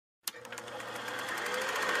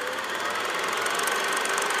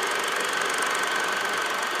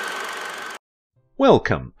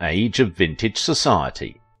Welcome, age of vintage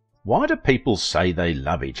society. Why do people say they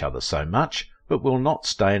love each other so much, but will not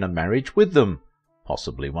stay in a marriage with them?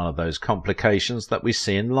 Possibly one of those complications that we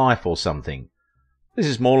see in life or something. This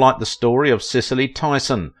is more like the story of Cicely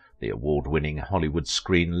Tyson, the award-winning Hollywood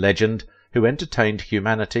screen legend, who entertained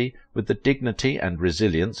humanity with the dignity and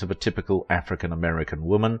resilience of a typical African-American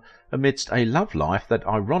woman amidst a love life that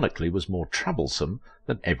ironically was more troublesome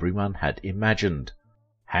than everyone had imagined.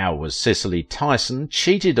 How was Cicely Tyson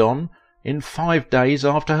cheated on in 5 days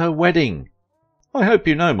after her wedding? I hope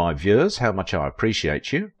you know, my viewers, how much I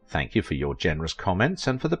appreciate you. Thank you for your generous comments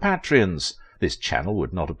and for the Patreons. This channel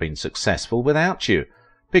would not have been successful without you.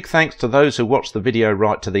 Big thanks to those who watched the video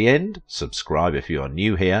right to the end. Subscribe if you are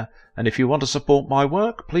new here, and if you want to support my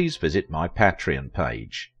work, please visit my Patreon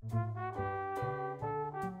page.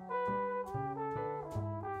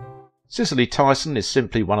 Cicely Tyson is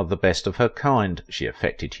simply one of the best of her kind. She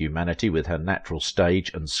affected humanity with her natural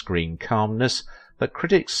stage and screen calmness that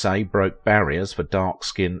critics say broke barriers for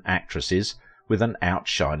dark-skinned actresses with an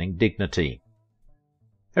outshining dignity.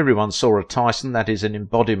 Everyone saw a Tyson that is an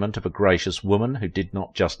embodiment of a gracious woman who did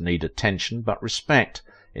not just need attention but respect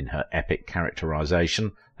in her epic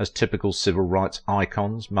characterization as typical civil rights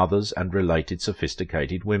icons, mothers, and related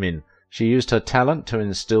sophisticated women. She used her talent to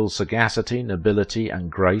instill sagacity, nobility,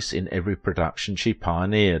 and grace in every production she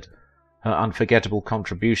pioneered. Her unforgettable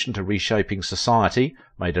contribution to reshaping society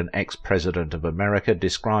made an ex-president of America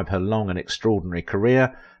describe her long and extraordinary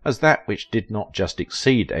career as that which did not just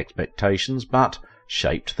exceed expectations but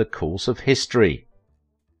shaped the course of history.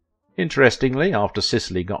 Interestingly, after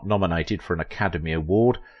Cicely got nominated for an Academy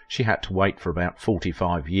Award, she had to wait for about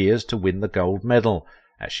 45 years to win the gold medal,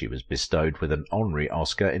 as she was bestowed with an honorary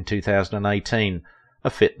Oscar in 2018, a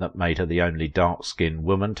feat that made her the only dark-skinned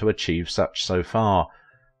woman to achieve such so far.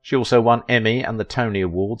 She also won Emmy and the Tony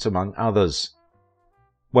Awards, among others.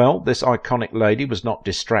 Well, this iconic lady was not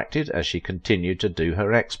distracted as she continued to do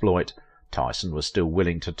her exploit. Tyson was still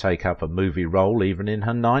willing to take up a movie role even in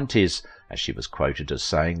her 90s, as she was quoted as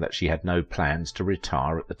saying that she had no plans to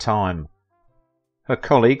retire at the time. Her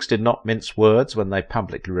colleagues did not mince words when they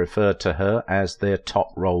publicly referred to her as their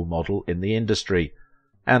top role model in the industry.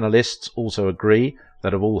 Analysts also agree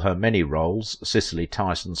that of all her many roles, Cicely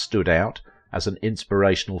Tyson stood out as an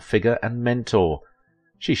inspirational figure and mentor.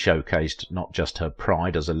 She showcased not just her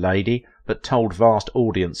pride as a lady, but told vast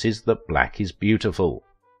audiences that black is beautiful.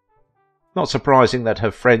 Not surprising that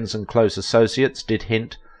her friends and close associates did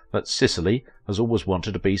hint that Cicely has always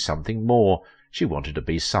wanted to be something more. She wanted to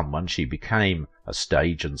be someone she became, a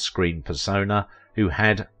stage and screen persona who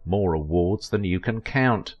had more awards than you can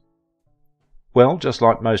count. Well, just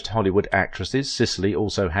like most Hollywood actresses, Cicely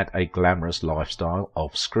also had a glamorous lifestyle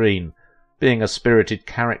off-screen. Being a spirited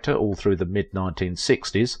character all through the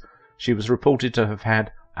mid-1960s, she was reported to have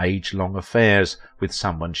had age-long affairs with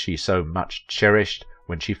someone she so much cherished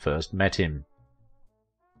when she first met him.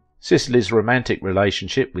 Cicely's romantic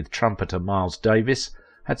relationship with trumpeter Miles Davis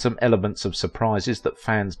had some elements of surprises that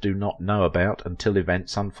fans do not know about until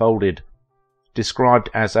events unfolded.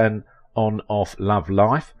 Described as an on-off love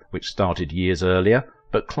life, which started years earlier,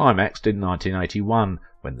 but climaxed in 1981,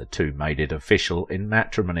 when the two made it official in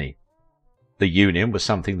matrimony. The union was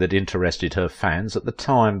something that interested her fans at the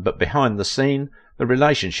time, but behind the scene, the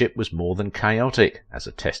relationship was more than chaotic, as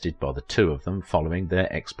attested by the two of them following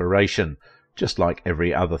their expiration. Just like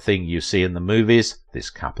every other thing you see in the movies, this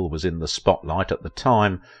couple was in the spotlight at the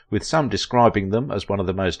time, with some describing them as one of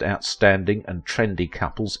the most outstanding and trendy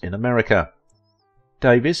couples in America.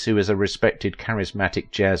 Davis, who is a respected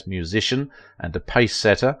charismatic jazz musician and a pace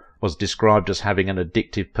setter, was described as having an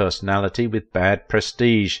addictive personality with bad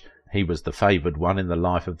prestige. He was the favoured one in the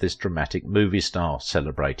life of this dramatic movie star,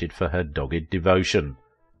 celebrated for her dogged devotion.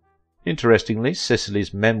 Interestingly,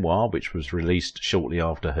 Cicely's memoir, which was released shortly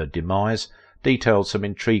after her demise, detailed some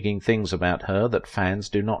intriguing things about her that fans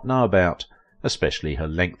do not know about, especially her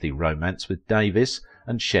lengthy romance with Davis,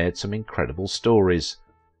 and shared some incredible stories.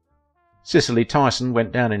 Cicely Tyson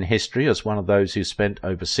went down in history as one of those who spent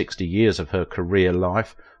over 60 years of her career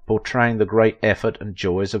life portraying the great effort and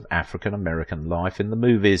joys of African-American life in the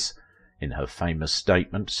movies. In her famous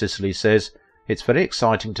statement, Cicely says, "It's very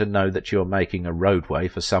exciting to know that you are making a roadway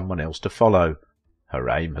for someone else to follow." Her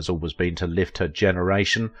aim has always been to lift her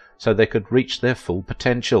generation so they could reach their full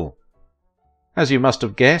potential. As you must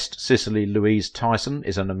have guessed, Cicely Louise Tyson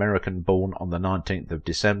is an American born on the 19th of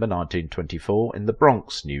December 1924 in the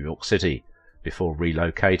Bronx, New York City, before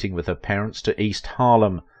relocating with her parents to East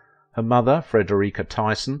Harlem. Her mother, Frederica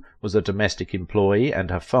Tyson, was a domestic employee, and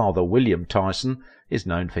her father, William Tyson, is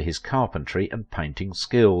known for his carpentry and painting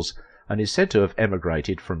skills, and is said to have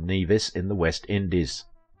emigrated from Nevis in the West Indies.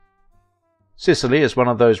 Cicely is one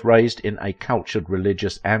of those raised in a cultured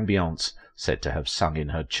religious ambience, said to have sung in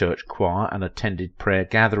her church choir and attended prayer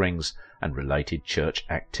gatherings and related church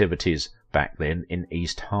activities back then in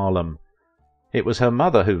East Harlem. It was her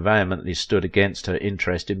mother who vehemently stood against her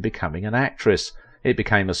interest in becoming an actress. It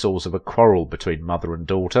became a source of a quarrel between mother and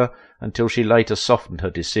daughter, until she later softened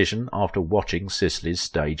her decision after watching Cicely's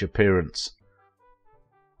stage appearance.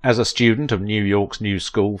 As a student of New York's New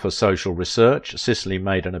School for Social Research, Cicely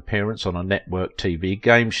made an appearance on a network TV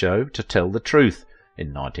game show, To Tell the Truth, in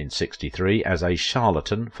 1963 as a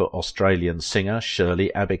charlatan for Australian singer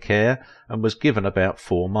Shirley Abicair, and was given about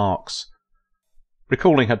 4 marks.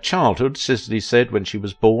 Recalling her childhood, Cicely said when she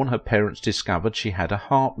was born her parents discovered she had a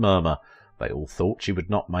heart murmur. They all thought she would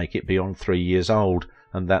not make it beyond 3 years old,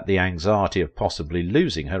 and that the anxiety of possibly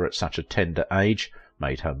losing her at such a tender age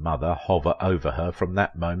made her mother hover over her from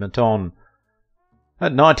that moment on.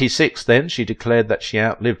 At 96 then, she declared that she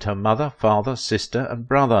outlived her mother, father, sister and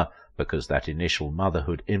brother, because that initial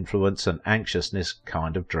motherhood influence and anxiousness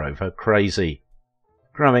kind of drove her crazy.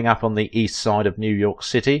 Growing up on the east side of New York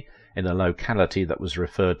City, in a locality that was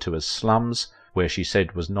referred to as slums, where she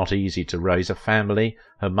said was not easy to raise a family,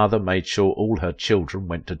 her mother made sure all her children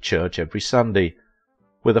went to church every Sunday,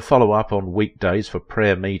 with a follow-up on weekdays for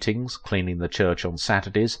prayer meetings, cleaning the church on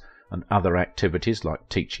Saturdays, and other activities like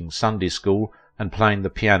teaching Sunday school and playing the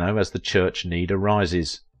piano as the church need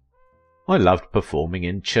arises. I loved performing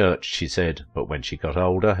in church, she said, but when she got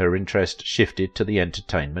older her interest shifted to the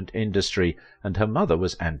entertainment industry, and her mother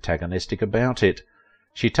was antagonistic about it.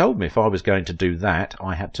 She told me if I was going to do that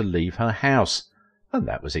I had to leave her house, and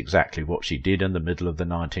that was exactly what she did in the middle of the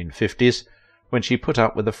 1950s, when she put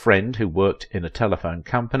up with a friend who worked in a telephone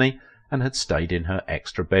company and had stayed in her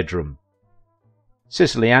extra bedroom.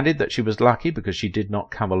 Cicely added that she was lucky because she did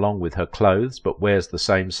not come along with her clothes but wears the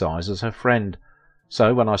same size as her friend.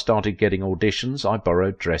 So when I started getting auditions I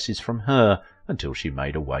borrowed dresses from her until she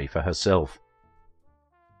made a way for herself.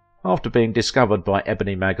 After being discovered by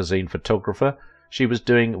Ebony magazine photographer, she was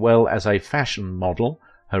doing well as a fashion model.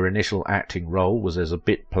 Her initial acting role was as a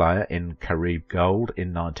bit player in Caribe Gold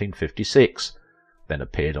in 1956, then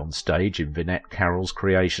appeared on stage in Vinette Carroll's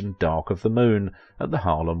creation Dark of the Moon at the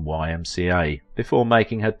Harlem YMCA, before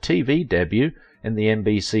making her TV debut in the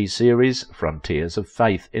NBC series Frontiers of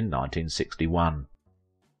Faith in 1961.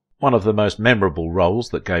 One of the most memorable roles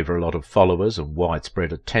that gave her a lot of followers and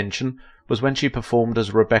widespread attention was when she performed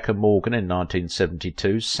as Rebecca Morgan in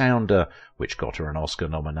 1972's Sounder, which got her an Oscar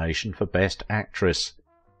nomination for Best Actress.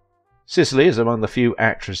 Cicely is among the few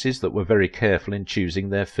actresses that were very careful in choosing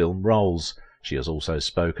their film roles. She has also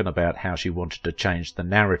spoken about how she wanted to change the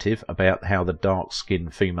narrative about how the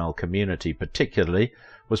dark-skinned female community particularly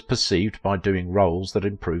was perceived by doing roles that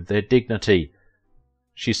improved their dignity.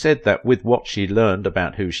 She said that with what she learned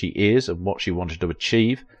about who she is and what she wanted to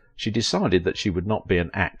achieve, she decided that she would not be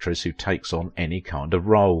an actress who takes on any kind of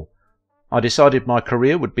role. I decided my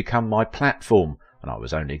career would become my platform, and I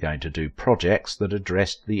was only going to do projects that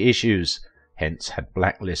addressed the issues, hence had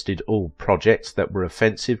blacklisted all projects that were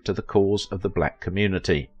offensive to the cause of the black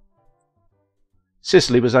community.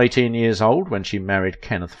 Cicely was 18 years old when she married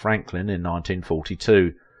Kenneth Franklin in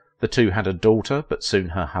 1942. The two had a daughter, but soon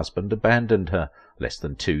her husband abandoned her, less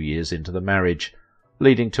than 2 years into the marriage,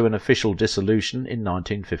 leading to an official dissolution in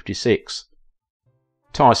 1956.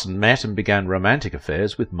 Tyson met and began romantic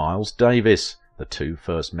affairs with Miles Davis. The two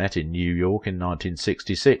first met in New York in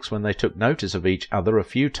 1966 when they took notice of each other a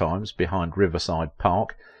few times behind Riverside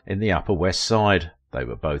Park in the Upper West Side. They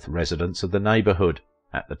were both residents of the neighborhood.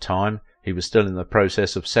 At the time, he was still in the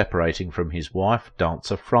process of separating from his wife,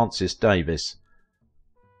 dancer Frances Davis.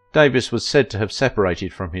 Davis was said to have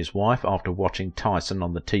separated from his wife after watching Tyson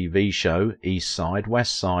on the TV show East Side,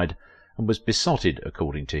 West Side, and was besotted,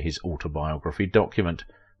 according to his autobiography document,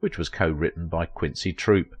 which was co-written by Quincy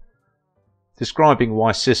Troupe. Describing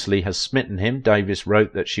why Cicely has smitten him, Davis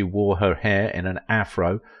wrote that she wore her hair in an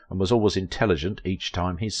afro and was always intelligent each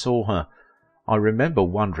time he saw her. I remember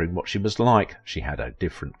wondering what she was like. She had a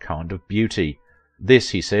different kind of beauty. This,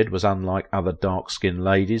 he said, was unlike other dark-skinned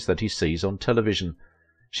ladies that he sees on television.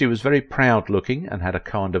 She was very proud-looking and had a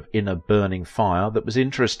kind of inner burning fire that was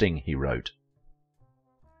interesting, he wrote.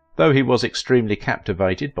 Though he was extremely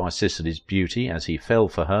captivated by Cicely's beauty as he fell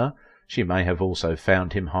for her, she may have also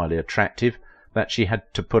found him highly attractive, that she had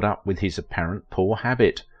to put up with his apparent poor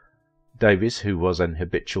habit. Davis, who was an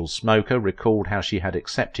habitual smoker, recalled how she had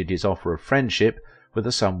accepted his offer of friendship with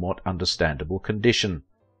a somewhat understandable condition.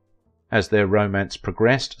 As their romance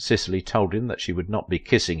progressed, Cicely told him that she would not be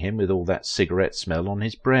kissing him with all that cigarette smell on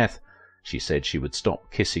his breath. She said she would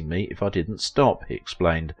stop kissing me if I didn't stop, he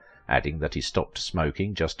explained, adding that he stopped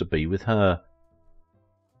smoking just to be with her.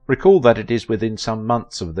 Recall that it is within some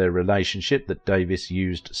months of their relationship that Davis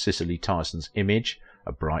used Cicely Tyson's image,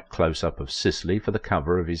 a bright close-up of Cicely, for the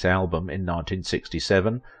cover of his album in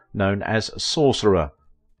 1967, known as Sorcerer.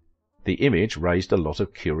 The image raised a lot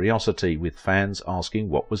of curiosity, with fans asking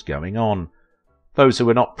what was going on. Those who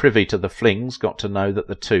were not privy to the flings got to know that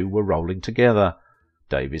the two were rolling together.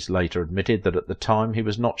 Davis later admitted that at the time he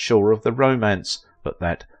was not sure of the romance, but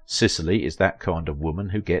that Cicely is that kind of woman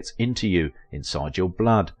who gets into you, inside your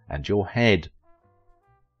blood and your head.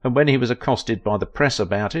 And when he was accosted by the press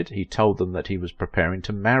about it, he told them that he was preparing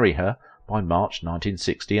to marry her by March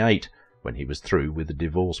 1968, when he was through with the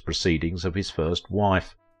divorce proceedings of his first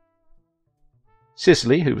wife.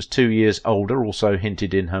 Cicely, who was 2 years older, also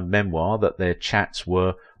hinted in her memoir that their chats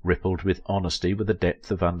were rippled with honesty with a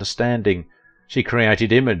depth of understanding. She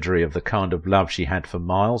created imagery of the kind of love she had for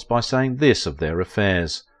Miles by saying this of their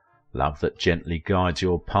affairs: "Love that gently guides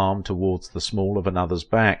your palm towards the small of another's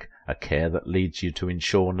back, a care that leads you to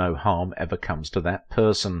ensure no harm ever comes to that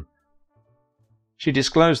person." She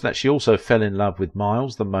disclosed that she also fell in love with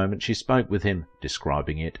Miles the moment she spoke with him,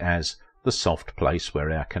 describing it as the soft place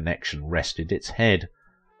where our connection rested its head.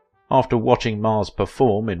 After watching Miles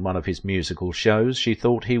perform in one of his musical shows, she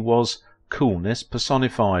thought he was coolness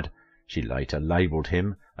personified. She later labelled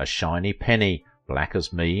him a shiny penny, black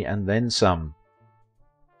as me and then some.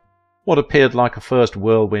 What appeared like a first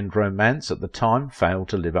whirlwind romance at the time failed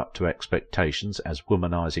to live up to expectations, as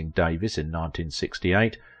Womanizing Davis in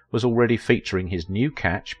 1968 was already featuring his new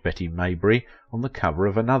catch, Betty Maybury, on the cover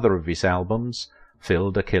of another of his albums,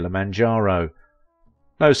 Phil de Kilimanjaro.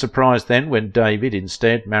 No surprise then when David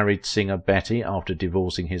instead married singer Betty after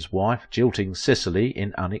divorcing his wife, jilting Cicely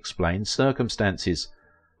in unexplained circumstances.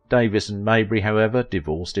 Davis and Maybury, however,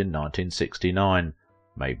 divorced in 1969.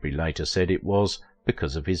 Maybury later said it was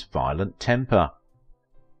because of his violent temper.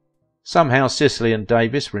 Somehow Cicely and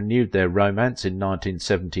Davis renewed their romance in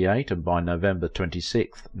 1978, and by November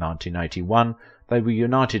 26, 1981, they were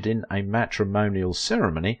united in a matrimonial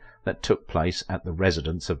ceremony that took place at the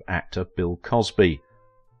residence of actor Bill Cosby.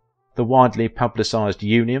 The widely publicised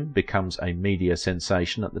union becomes a media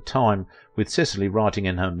sensation at the time, with Cicely writing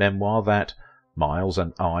in her memoir that "Miles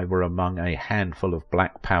and I were among a handful of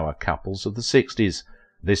black power couples of the 60s.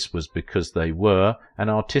 This was because they were an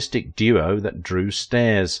artistic duo that drew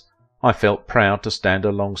stares. I felt proud to stand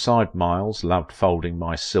alongside Miles, loved folding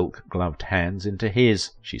my silk-gloved hands into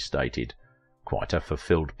his," she stated. Quite a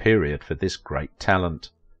fulfilled period for this great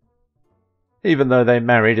talent. Even though they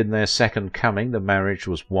married in their second coming, the marriage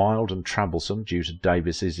was wild and troublesome due to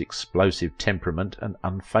Davis's explosive temperament and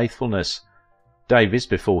unfaithfulness. Davis,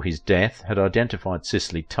 before his death, had identified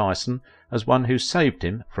Cicely Tyson as one who saved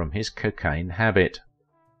him from his cocaine habit.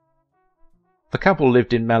 The couple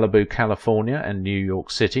lived in Malibu, California and New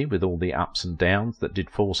York City, with all the ups and downs that did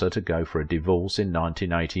force her to go for a divorce in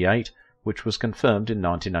 1988, which was confirmed in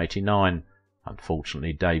 1989.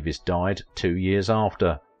 Unfortunately, Davis died 2 years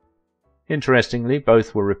after. Interestingly,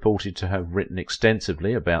 both were reported to have written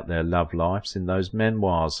extensively about their love lives in those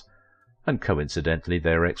memoirs, and coincidentally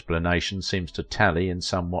their explanation seems to tally in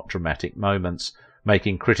somewhat dramatic moments,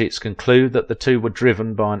 making critics conclude that the two were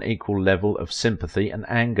driven by an equal level of sympathy and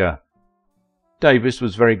anger. Davis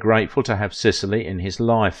was very grateful to have Cicely in his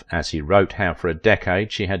life, as he wrote how for a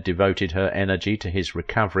decade she had devoted her energy to his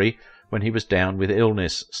recovery when he was down with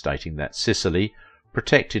illness, stating that Cicely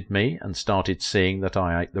protected me and started seeing that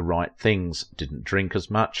I ate the right things, didn't drink as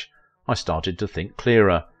much. I started to think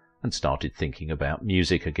clearer and started thinking about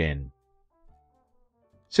music again.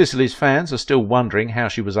 Cicely's fans are still wondering how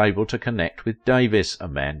she was able to connect with Davis, a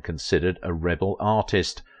man considered a rebel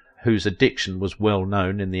artist, whose addiction was well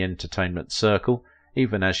known in the entertainment circle,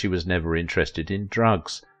 even as she was never interested in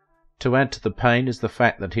drugs. To add to the pain is the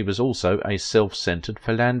fact that he was also a self-centered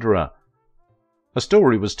philanderer. A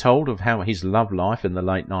story was told of how his love life in the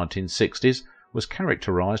late 1960s was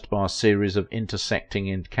characterized by a series of intersecting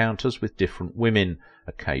encounters with different women,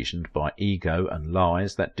 occasioned by ego and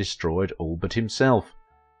lies that destroyed all but himself.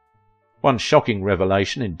 One shocking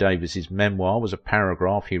revelation in Davis's memoir was a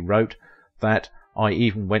paragraph he wrote that "I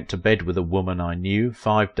even went to bed with a woman I knew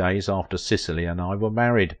 5 days after Cicely and I were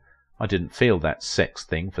married. I didn't feel that sex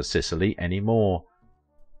thing for Cicely any more."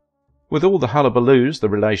 With all the hullabaloos, the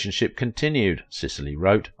relationship continued. Cicely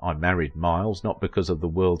wrote, "I married Miles not because of the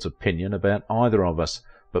world's opinion about either of us,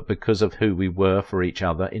 but because of who we were for each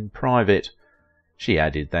other in private." She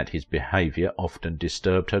added that his behaviour often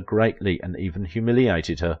disturbed her greatly and even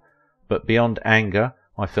humiliated her, but beyond anger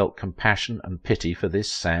I felt compassion and pity for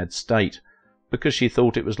this sad state. because she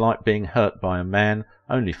thought it was like being hurt by a man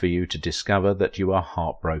only for you to discover that you are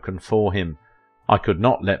heartbroken for him. I could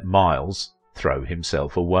not let Miles throw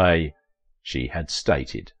himself away, she had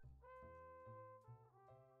stated.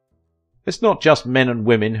 It's not just men and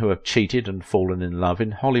women who have cheated and fallen in love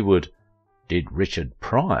in Hollywood. Did Richard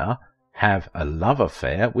Pryor have a love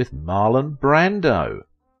affair with Marlon Brando?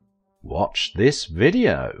 Watch this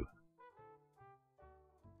video.